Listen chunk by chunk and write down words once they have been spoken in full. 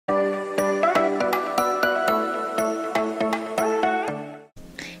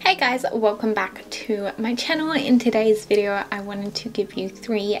guys, welcome back to my channel. In today's video I wanted to give you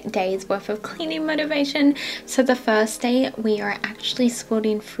 3 days worth of cleaning motivation. So the first day we are actually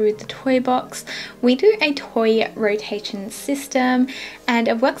sorting through the toy box. We do a toy rotation system and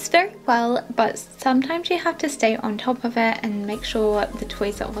it works very well, but sometimes you have to stay on top of it and make sure the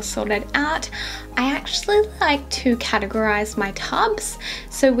toys are all sorted out. I actually like to categorize my tubs.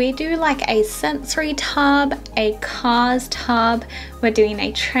 So we do like a sensory tub, a cars tub, we're doing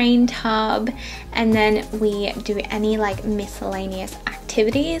a train tub, and then we do any like miscellaneous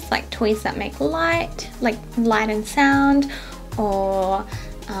activities like toys that make light, like light and sound, or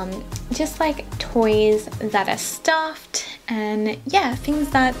just like toys that are stuffed, and yeah, things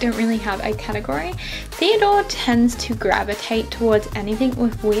that don't really have a category. Theodore tends to gravitate towards anything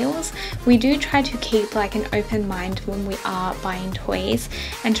with wheels. We do try to keep like an open mind when we are buying toys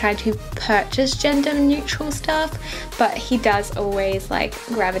and try to purchase gender neutral stuff, but he does always like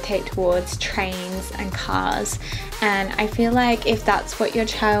gravitate towards trains and cars, and I feel like if that's what your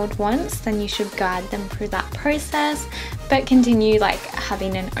child wants, then you should guide them through that process, but continue like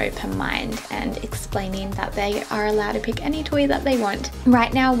having an open mind and explaining that they are allowed to pick any toy that they want.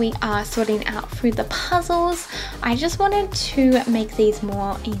 Right now we are sorting out through the puzzles. I just wanted to make these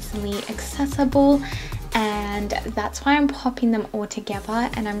more easily accessible, and that's why I'm popping them all together,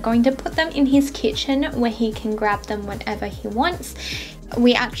 and I'm going to put them in his kitchen where he can grab them whenever he wants.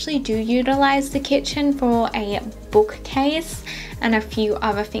 We actually do utilize the kitchen for a bookcase and a few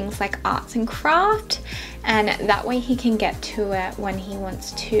other things like arts and craft, and that way he can get to it when he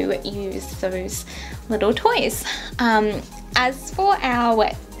wants to use those little toys. As for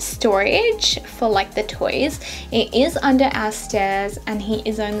our storage for like the toys, it is under our stairs and he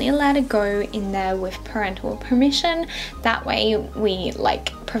is only allowed to go in there with parental permission. That way we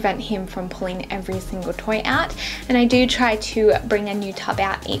like prevent him from pulling every single toy out, and I do try to bring a new tub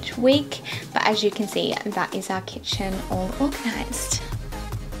out each week, but as you can see, that is our kitchen all organized.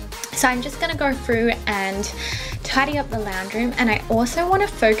 So I'm just going to go through and tidy up the lounge room, and I also want to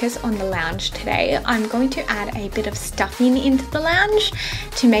focus on the lounge today. I'm going to add a bit of stuffing into the lounge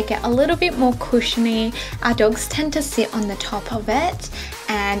to make it a little bit more cushiony. Our dogs tend to sit on the top of it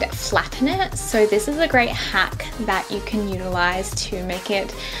and flatten it, so this is a great hack that you can utilize to make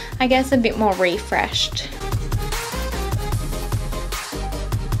it, I guess, a bit more refreshed.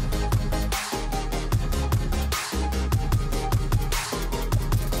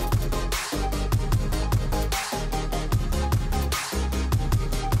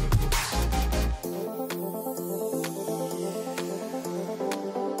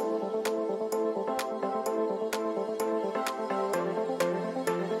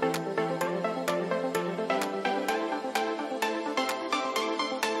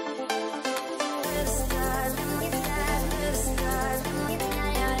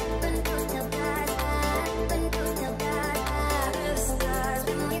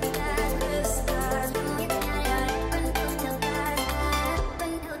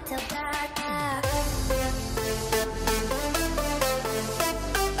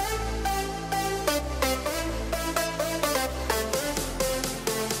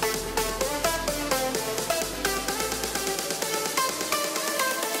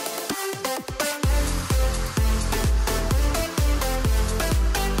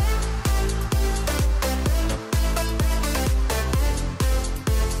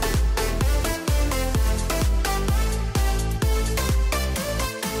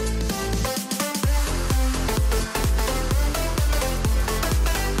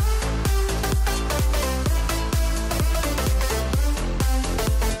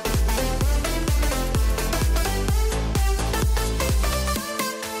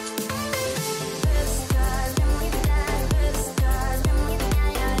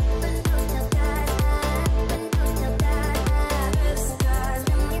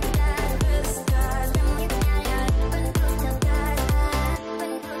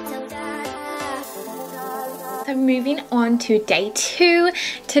 So moving on to day 2,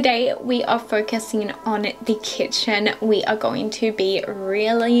 today we are focusing on the kitchen. We are going to be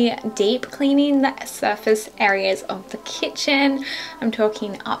really deep cleaning the surface areas of the kitchen. I'm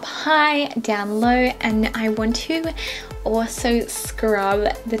talking up high, down low, and I want to also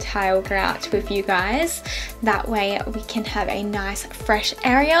scrub the tile grout with you guys. That way we can have a nice fresh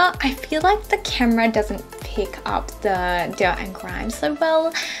area. I feel like the camera doesn't pick up the dirt and grime so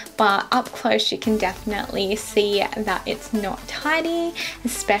well, but up close you can definitely see that it's not tidy,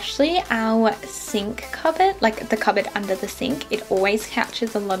 especially our sink cupboard, like the cupboard under the sink. It always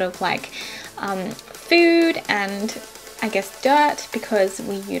catches a lot of like food and I guess dirt because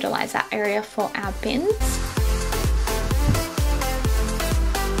we utilize that area for our bins.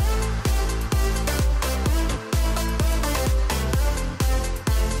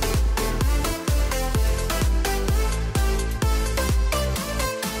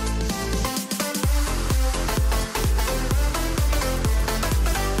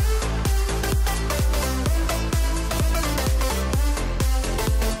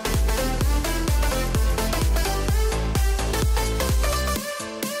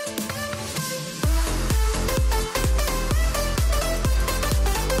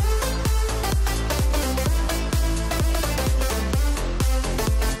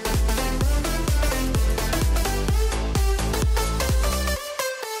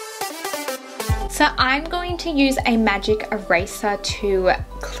 So I'm going to use a magic eraser to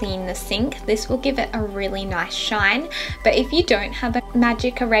clean the sink. This will give it a really nice shine, but if you don't have a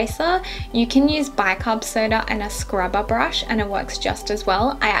magic eraser, you can use bicarb soda and a scrubber brush and it works just as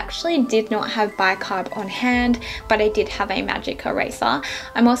well. I actually did not have bicarb on hand, but I did have a magic eraser.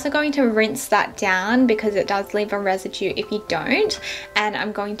 I'm also going to rinse that down because it does leave a residue if you don't, and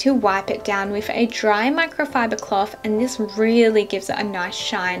I'm going to wipe it down with a dry microfiber cloth, and this really gives it a nice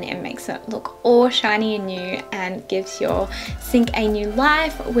shine. It makes it look all shiny and new and gives your sink a new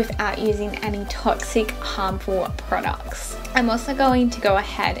life without using any toxic, harmful products. I'm also going to go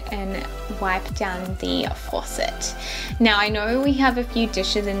ahead and wipe down the faucet. Now I know we have a few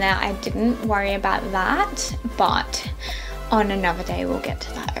dishes in there, I didn't worry about that, but on another day we'll get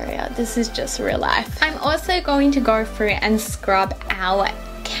to that area. This is just real life. I'm also going to go through and scrub our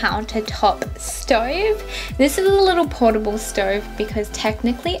countertop stove. This is a little portable stove because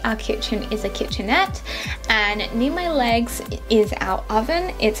technically our kitchen is a kitchenette, and near my legs is our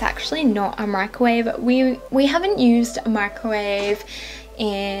oven. It's actually not a microwave. We haven't used a microwave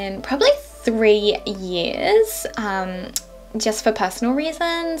in probably 3 years, just for personal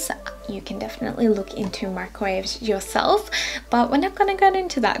reasons. You can definitely look into microwaves yourself, but we're not going to get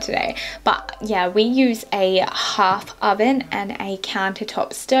into that today. But yeah, we use a half oven and a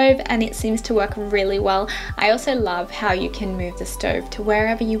countertop stove, and it seems to work really well. I also love how you can move the stove to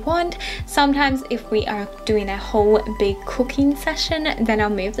wherever you want. Sometimes if we are doing a whole big cooking session, then I'll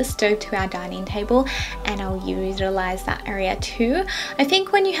move the stove to our dining table and I'll utilize that area too. I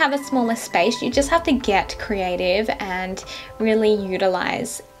think when you have a smaller space, you just have to get creative and really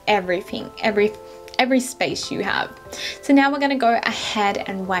utilize everything, every space you have. So now we're going to go ahead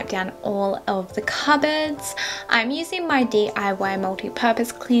and wipe down all of the cupboards. I'm using my DIY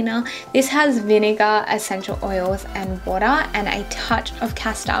multi-purpose cleaner. This has vinegar, essential oils and water and a touch of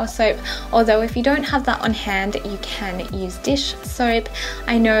castile soap, although if you don't have that on hand you can use dish soap.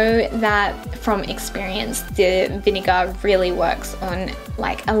 I know that from experience the vinegar really works on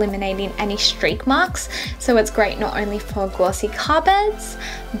like eliminating any streak marks, so it's great not only for glossy cupboards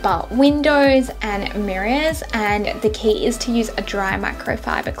but windows and mirrors, and the key is to use a dry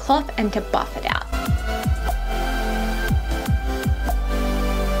microfiber cloth and to buff it out.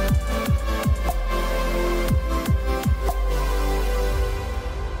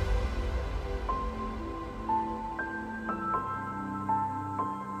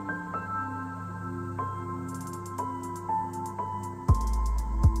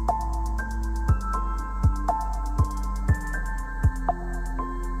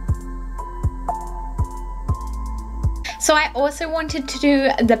 So I also wanted to do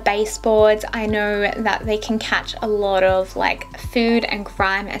the baseboards. I know that they can catch a lot of like food and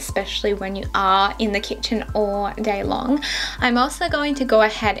grime, especially when you are in the kitchen all day long. I'm also going to go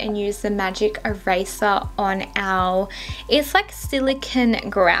ahead and use the magic eraser on our, it's like silicone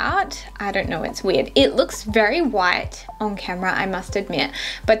grout. I don't know, it's weird. It looks very white on camera, I must admit,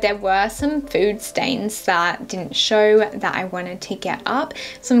 but there were some food stains that didn't show that I wanted to get up.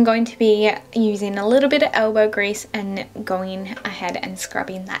 So I'm going to be using a little bit of elbow grease and going ahead and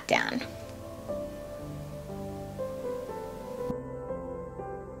scrubbing that down.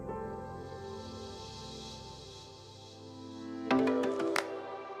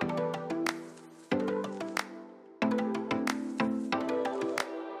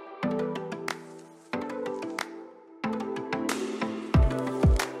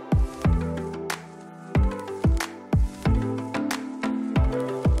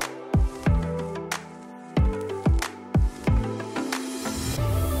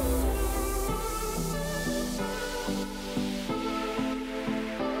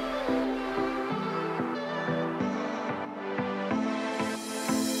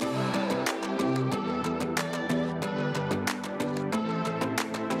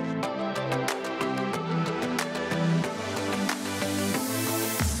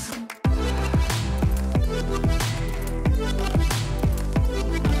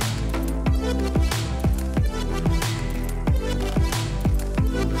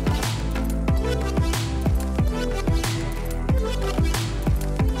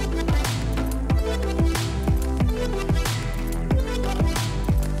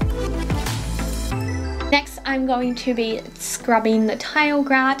 I'm going to be scrubbing the tile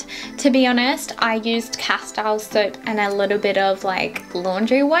grout. To be honest, I used castile soap and a little bit of like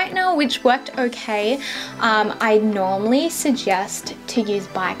laundry whitener, which worked okay. I normally suggest to use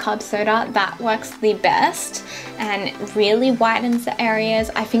bicarb soda. That works the best and really whitens the areas.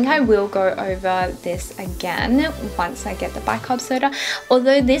 I think I will go over this again once I get the bicarb soda.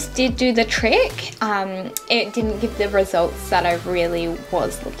 Although this did do the trick, it didn't give the results that I really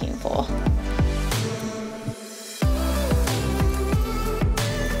was looking for.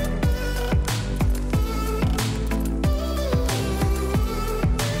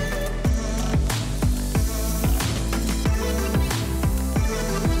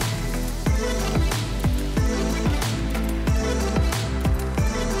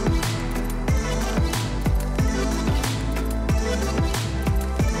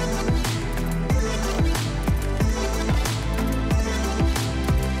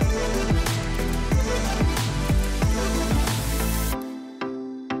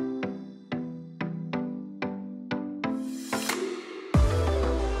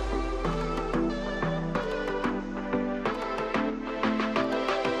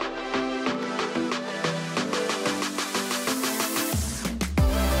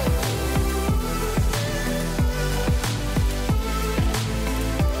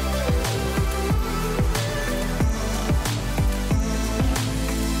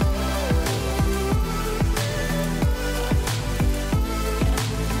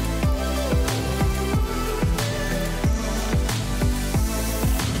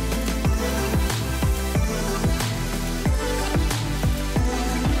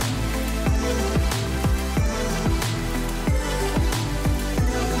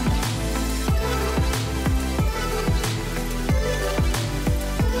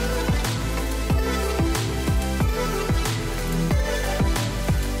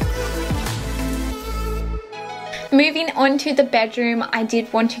 Moving on to the bedroom, I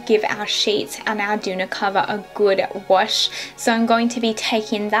did want to give our sheets and our doona cover a good wash. So I'm going to be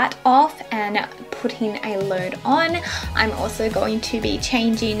taking that off and putting a load on. I'm also going to be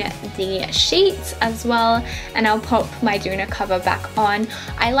changing the sheets as well, and I'll pop my doona cover back on.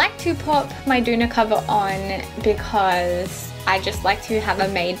 I like to pop my doona cover on because I just like to have a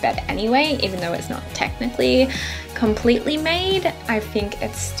made bed anyway, even though it's not technically completely made. I think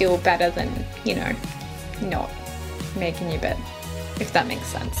it's still better than, you know, not making your bed, if that makes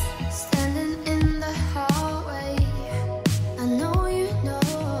sense. Standing in the hallway, I know you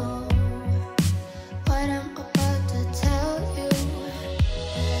know what I'm about to tell you.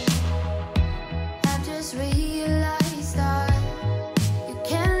 I've just realized that you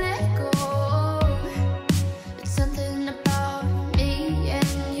can't let go. It's something about me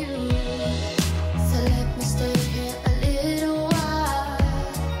and you. So let me stay here a little while,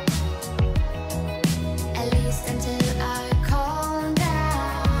 at least until I calm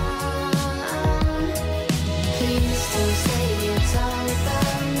down. Please don't say it's all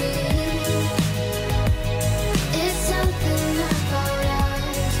about me. It's something about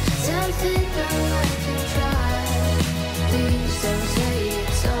us, something that I can try. Please don't say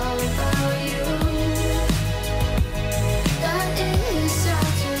it's all about you. That is all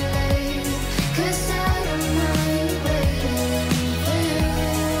too late, 'cause I don't mind waiting for you.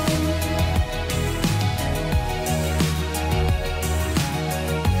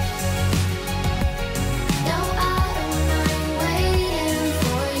 No, I don't mind waiting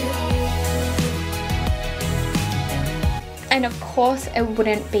for you. And of course, it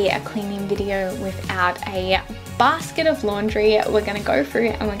wouldn't be a cleaning video without a basket of laundry. We're gonna go through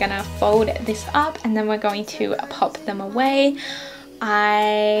and we're gonna fold this up, and then we're going to pop them away.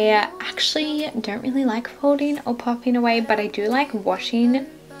 I actually don't really like folding or popping away, but I do like washing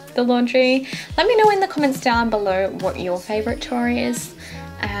the laundry. Let me know in the comments down below what your favorite chore is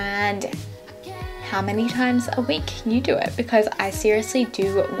and how many times a week you do it, because I seriously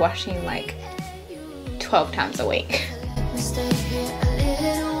do washing like 12 times a week. Let me stay here a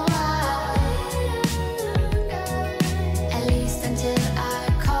little while, at least until I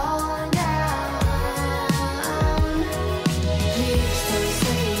calm down. Please don't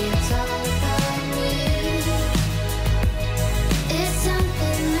say it's all about me. It's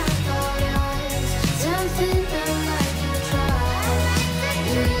something about us, something that I can try.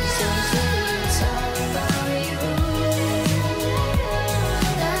 Please don't say it's all about you.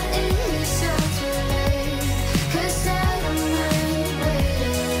 That is all too late, 'cause I don't mind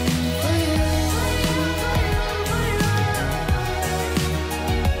waiting for you.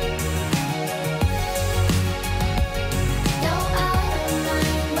 No, I don't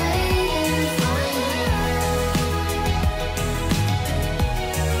mind waiting for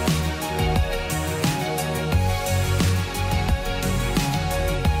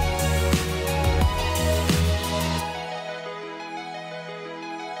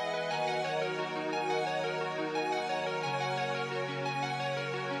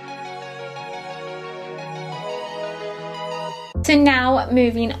So now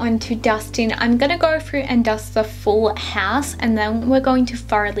moving on to dusting, I'm gonna go through and dust the full house, and then we're going to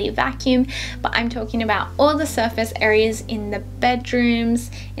thoroughly vacuum. But I'm talking about all the surface areas in the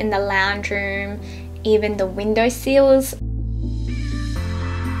bedrooms, in the lounge room, even the window sills.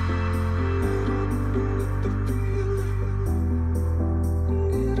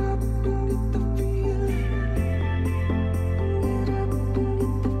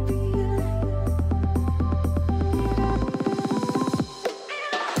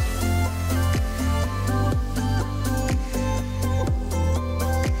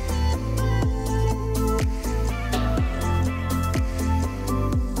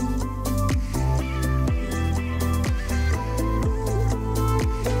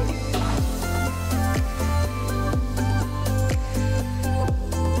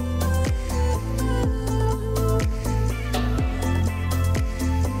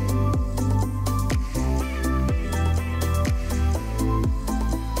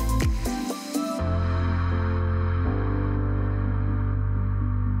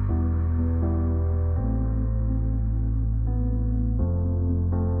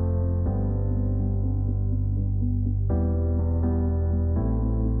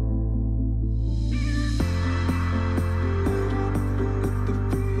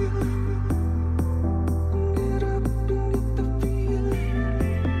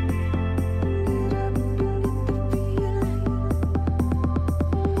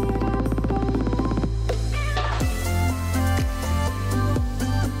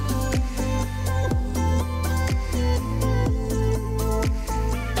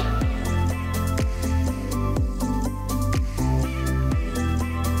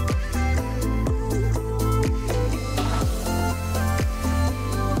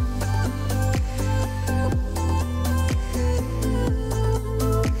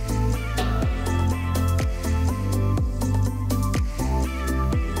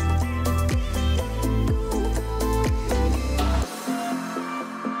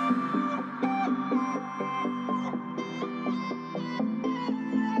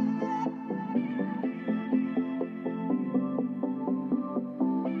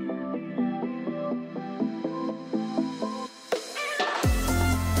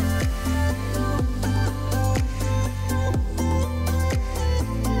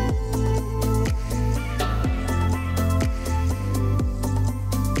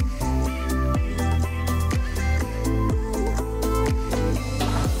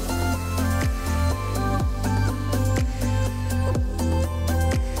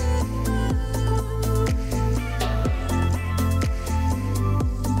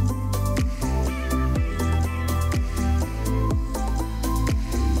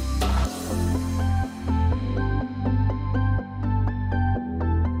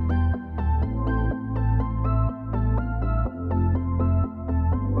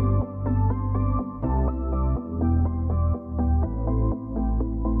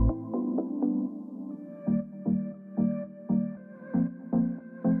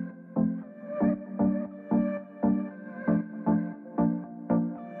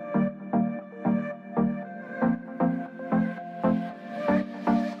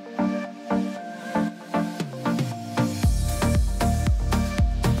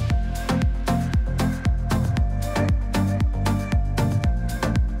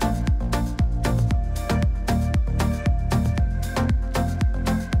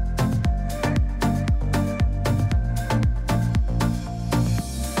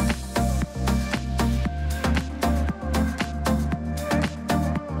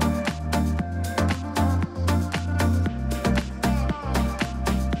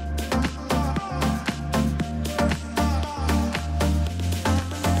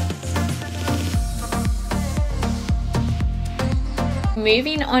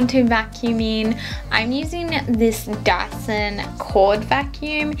 moving on to vacuuming, I'm using this Dyson cord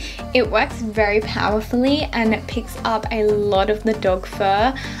vacuum. It works very powerfully and it picks up a lot of the dog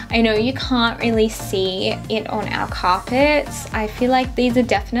fur. I know you can't really see it on our carpets. I feel like these are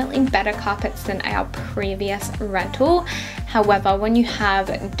definitely better carpets than our previous rental. However, when you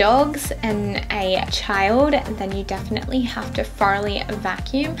have dogs and a child, then you definitely have to thoroughly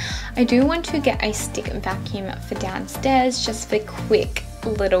vacuum. I do want to get a stick vacuum for downstairs just for quick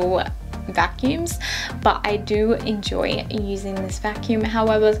little vacuums, but I do enjoy using this vacuum.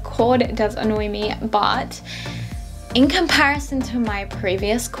 However, the cord does annoy me, but in comparison to my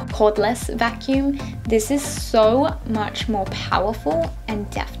previous cordless vacuum, this is so much more powerful and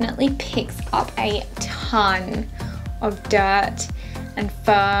definitely picks up a ton of dirt and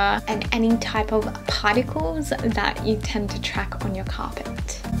fur and any type of particles that you tend to track on your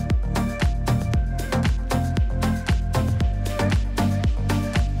carpet.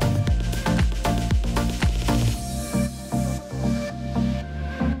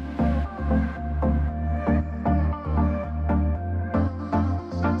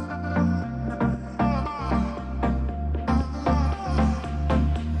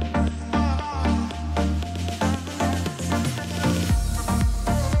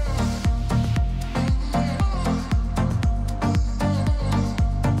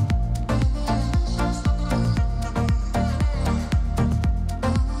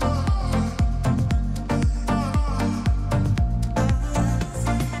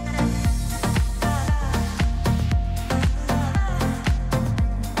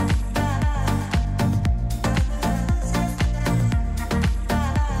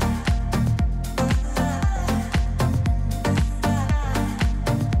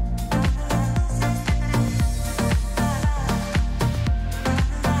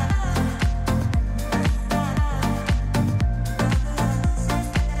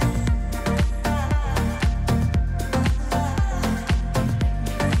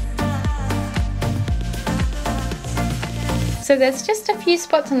 So there's just a few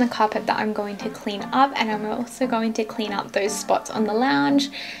spots on the carpet that I'm going to clean up, and I'm also going to clean up those spots on the lounge.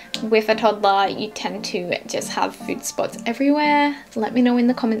 With a toddler, you tend to just have food spots everywhere. Let me know in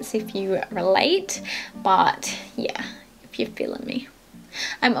the comments if you relate, but yeah, if you're feeling me.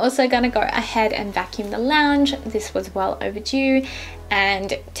 I'm also going to go ahead and vacuum the lounge. This was well overdue,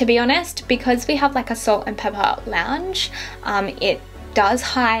 and to be honest, because we have like a salt and pepper lounge, it does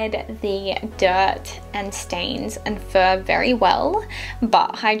hide the dirt and stains and fur very well,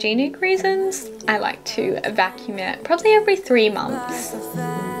 but hygienic reasons, I like to vacuum it probably every 3 months.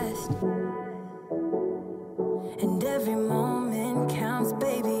 And every moment counts,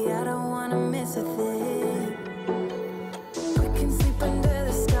 baby, I don't wanna miss a thing. We can sleep under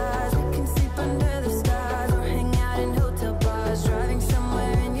the stars, we can sleep under the stars, or hang out in hotel bars, driving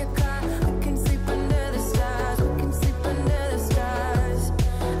somewhere in your car. We can sleep under the stars, we can sleep under the stars,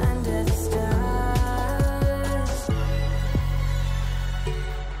 under the stars.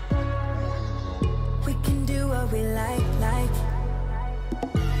 We can do what we like.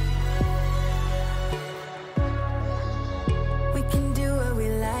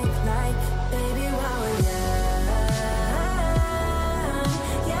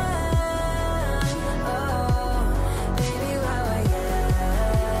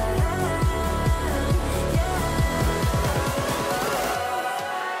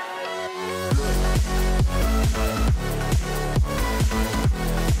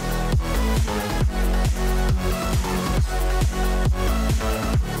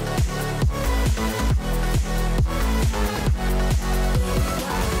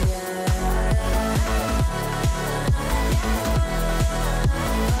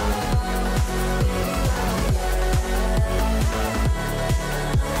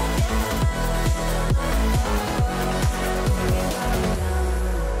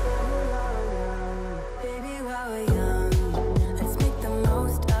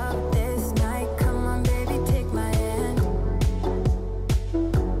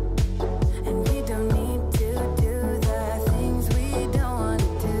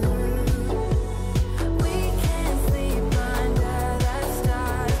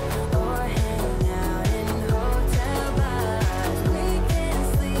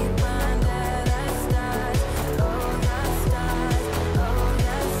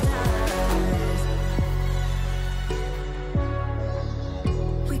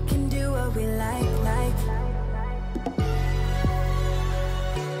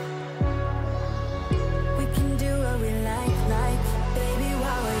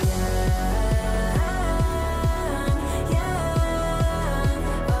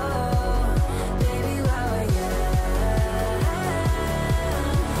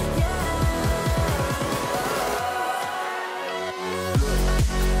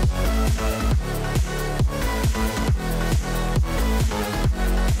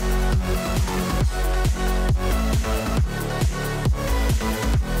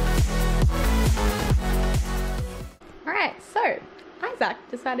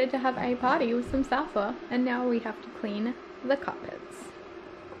 decided to have a party with some salsa, and now we have to clean the carpets.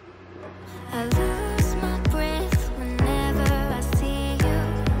 I lose my breath whenever I see you.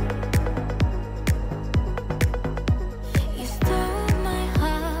 You stole my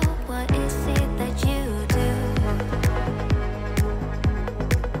heart, what is it that you do?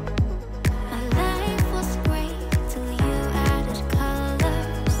 My life was great till you added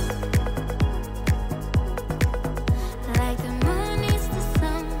colors. Like the moon is the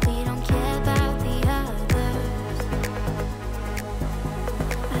sun, we don't care about the others.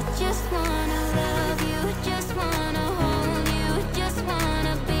 I just wanna love you, just wanna hold you, just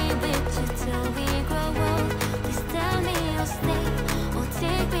wanna be with you till we grow old. Please tell me you'll stay or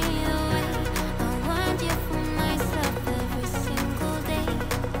take me away. I want you for myself every single day.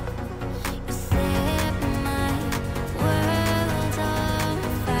 You set my world on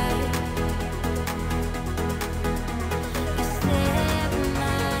fire. You set my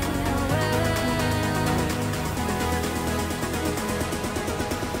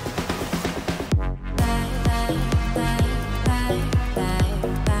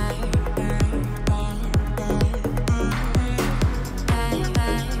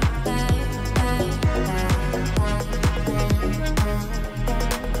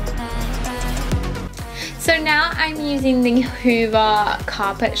So now I'm using the Hoover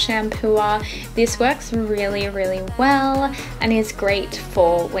carpet shampooer. This works really, really well and is great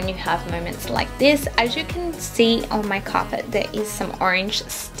for when you have moments like this. As you can see on my carpet, there is some orange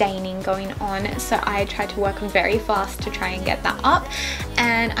staining going on, so I tried to work very fast to try and get that up,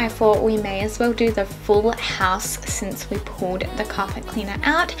 and I thought we may as well do the full house since we pulled the carpet cleaner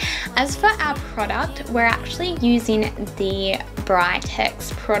out. As for our product, we're actually using the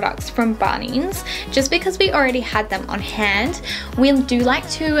Britex products from Bunnings just because we already had them on hand. We do like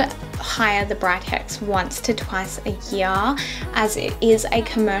to hire the Britex once to twice a year, as it is a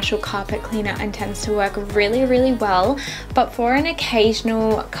commercial carpet cleaner and tends to work really, really well. But for an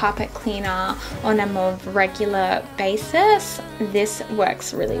occasional carpet cleaner on a more regular basis, this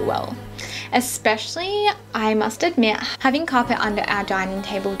works really well. Especially, I must admit, having carpet under our dining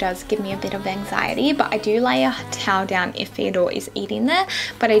table does give me a bit of anxiety, but I do lay a towel down if Theodore is eating there,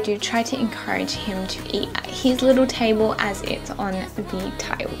 but I do try to encourage him to eat at his little table as it's on the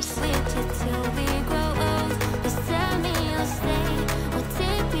tiles.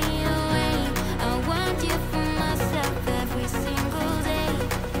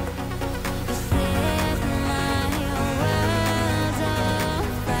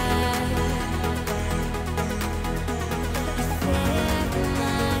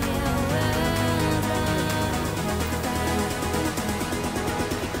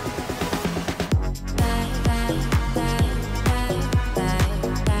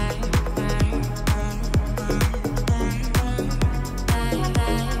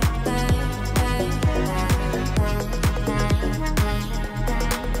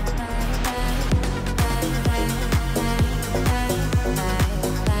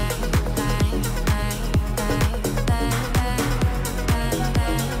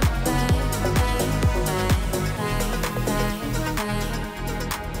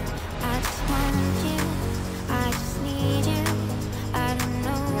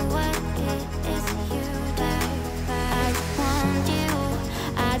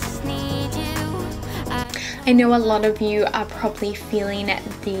 I know a lot of you are probably feeling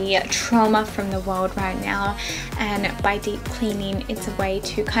the trauma from the world right now, and by deep cleaning, it's a way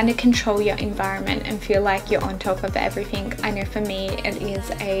to kind of control your environment and feel like you're on top of everything. I know for me it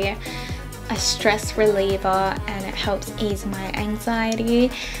is a stress reliever and it helps ease my anxiety,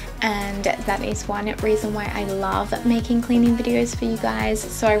 and that is one reason why I love making cleaning videos for you guys.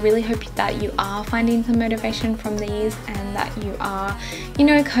 So I really hope that you are finding some motivation from these and that you are, you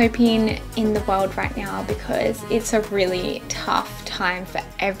know, coping in the world right now, because it's a really tough time for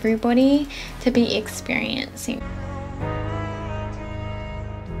everybody to be experiencing.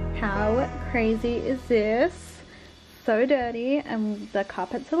 How crazy is this? So dirty, and the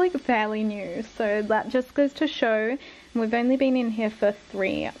carpets are like fairly new, so that just goes to show we've only been in here for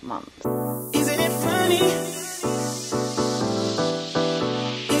 3 months. Isn't it funny?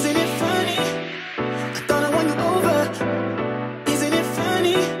 Isn't it funny? I thought I won you over. Isn't it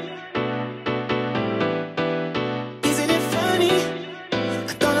funny? Isn't it funny?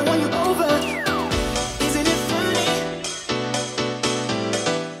 I thought I won you over. Isn't it funny?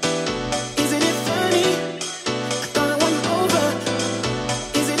 Isn't it funny? I thought I won you over.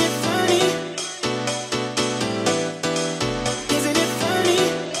 Isn't it funny? Isn't it funny?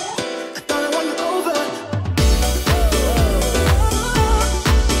 I thought I won you over.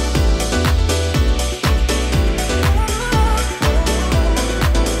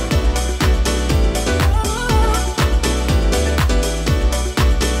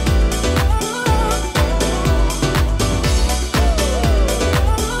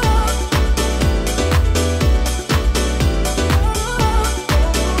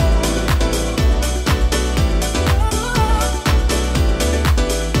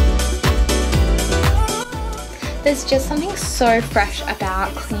 There's just something so fresh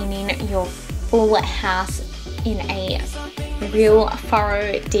about cleaning your full house in a real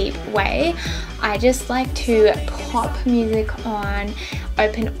thorough, deep way. I just like to pop music on,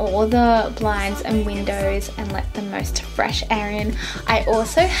 open all the blinds and windows and let the most fresh air in. I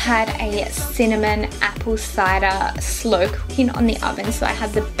also had a cinnamon apple cider slow cooking on the oven, so I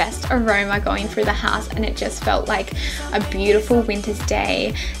had the best aroma going through the house, and it just felt like a beautiful winter's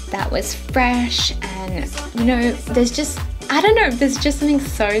day that was fresh. And you know, there's just, I don't know, there's just something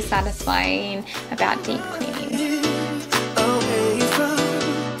so satisfying about deep cleaning. Away from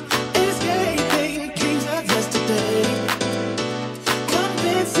escaping dreams of yesterday,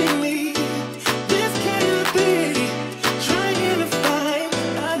 convincing me this can't be, trying to find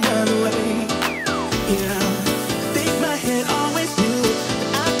another way. Yeah, think my head always knew it.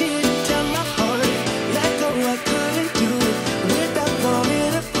 I didn't tell my heart, let go, I couldn't do it without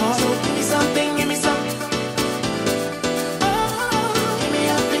falling apart. So give me something, give me something. Oh, give me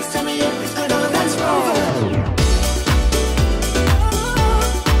a fix, tell me if it's good or that's wrong.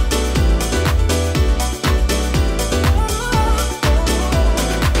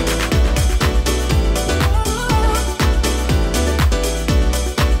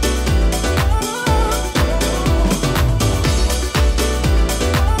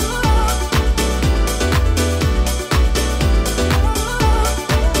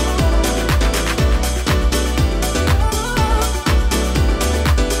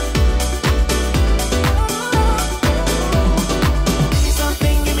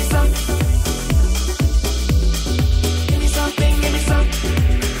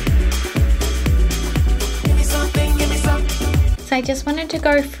 So I just wanted to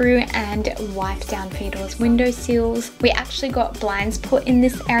go through and wipe down Theodore's window sills. We actually got blinds put in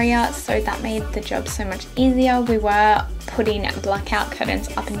this area, so that made the job so much easier. We were putting blackout curtains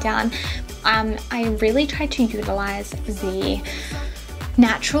up and down. I really tried to utilize the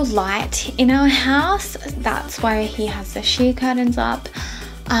natural light in our house. That's why he has the sheer curtains up.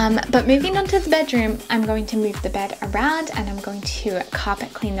 But moving on to the bedroom, I'm going to move the bed around and I'm going to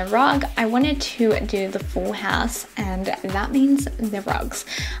carpet clean the rug. I wanted to do the full house, and that means the rugs.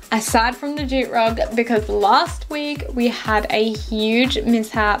 Aside from the jute rug, because last week we had a huge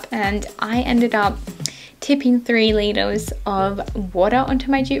mishap and I ended up tipping 3 liters of water onto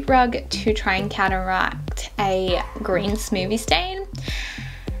my jute rug to try and counteract a green smoothie stain.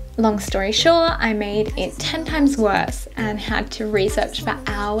 Long story short, I made it 10 times worse and had to research for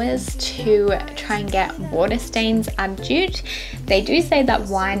hours to try and get water stains out of jute. They do say that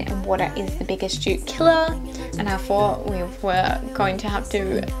wine and water is the biggest jute killer, and I thought we were going to have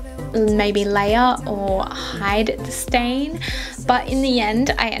to maybe layer or hide the stain, but in the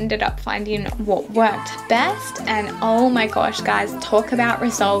end I ended up finding what worked best. And oh my gosh guys, talk about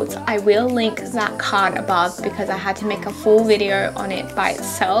results. I will link that card above because I had to make a full video on it by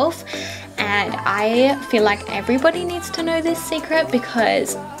itself, and I feel like everybody needs to know this secret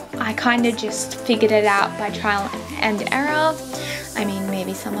because I kind of just figured it out by trial and error. I mean,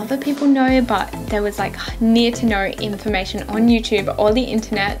 maybe some other people know, but there was like near to no information on YouTube or the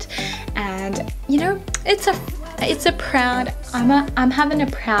internet, and you know, it's a proud, I'm having a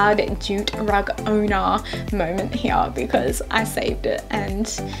proud jute rug owner moment here because I saved it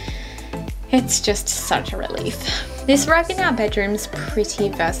and it's just such a relief. This rug in our bedroom is pretty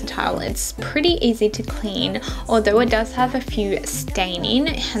versatile. It's pretty easy to clean, although it does have a few staining,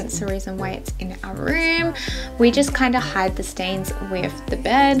 hence the reason why it's in our room. We just kind of hide the stains with the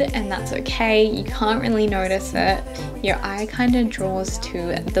bed, and that's okay. You can't really notice it. Your eye kind of draws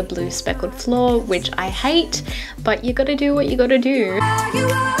to the blue speckled floor, which I hate, but you gotta do what you gotta do.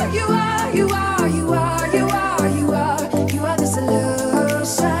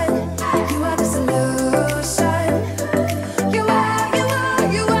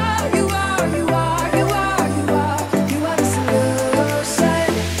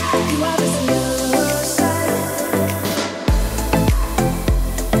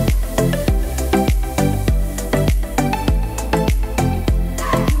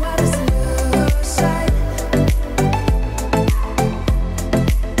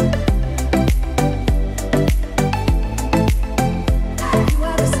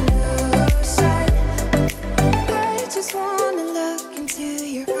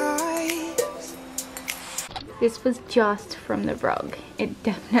 This was just from the rug. It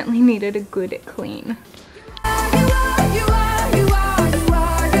definitely needed a good clean.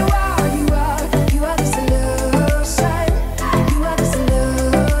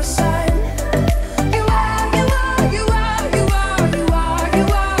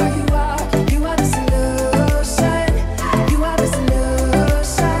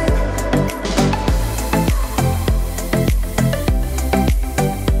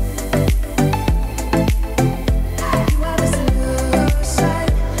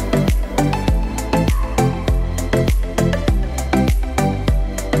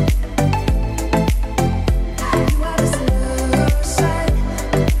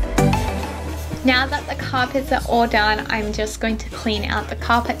 carpets are all done, I'm just going to clean out the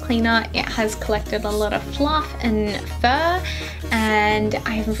carpet cleaner. It has collected a lot of fluff and fur, and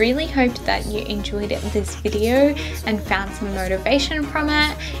I really hoped that you enjoyed this video and found some motivation from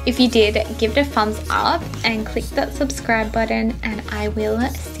it. If you did, give it a thumbs up and click that subscribe button, and I will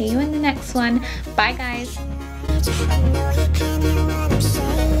see you in the next one. Bye guys. I know they're coming around, I'm sorry.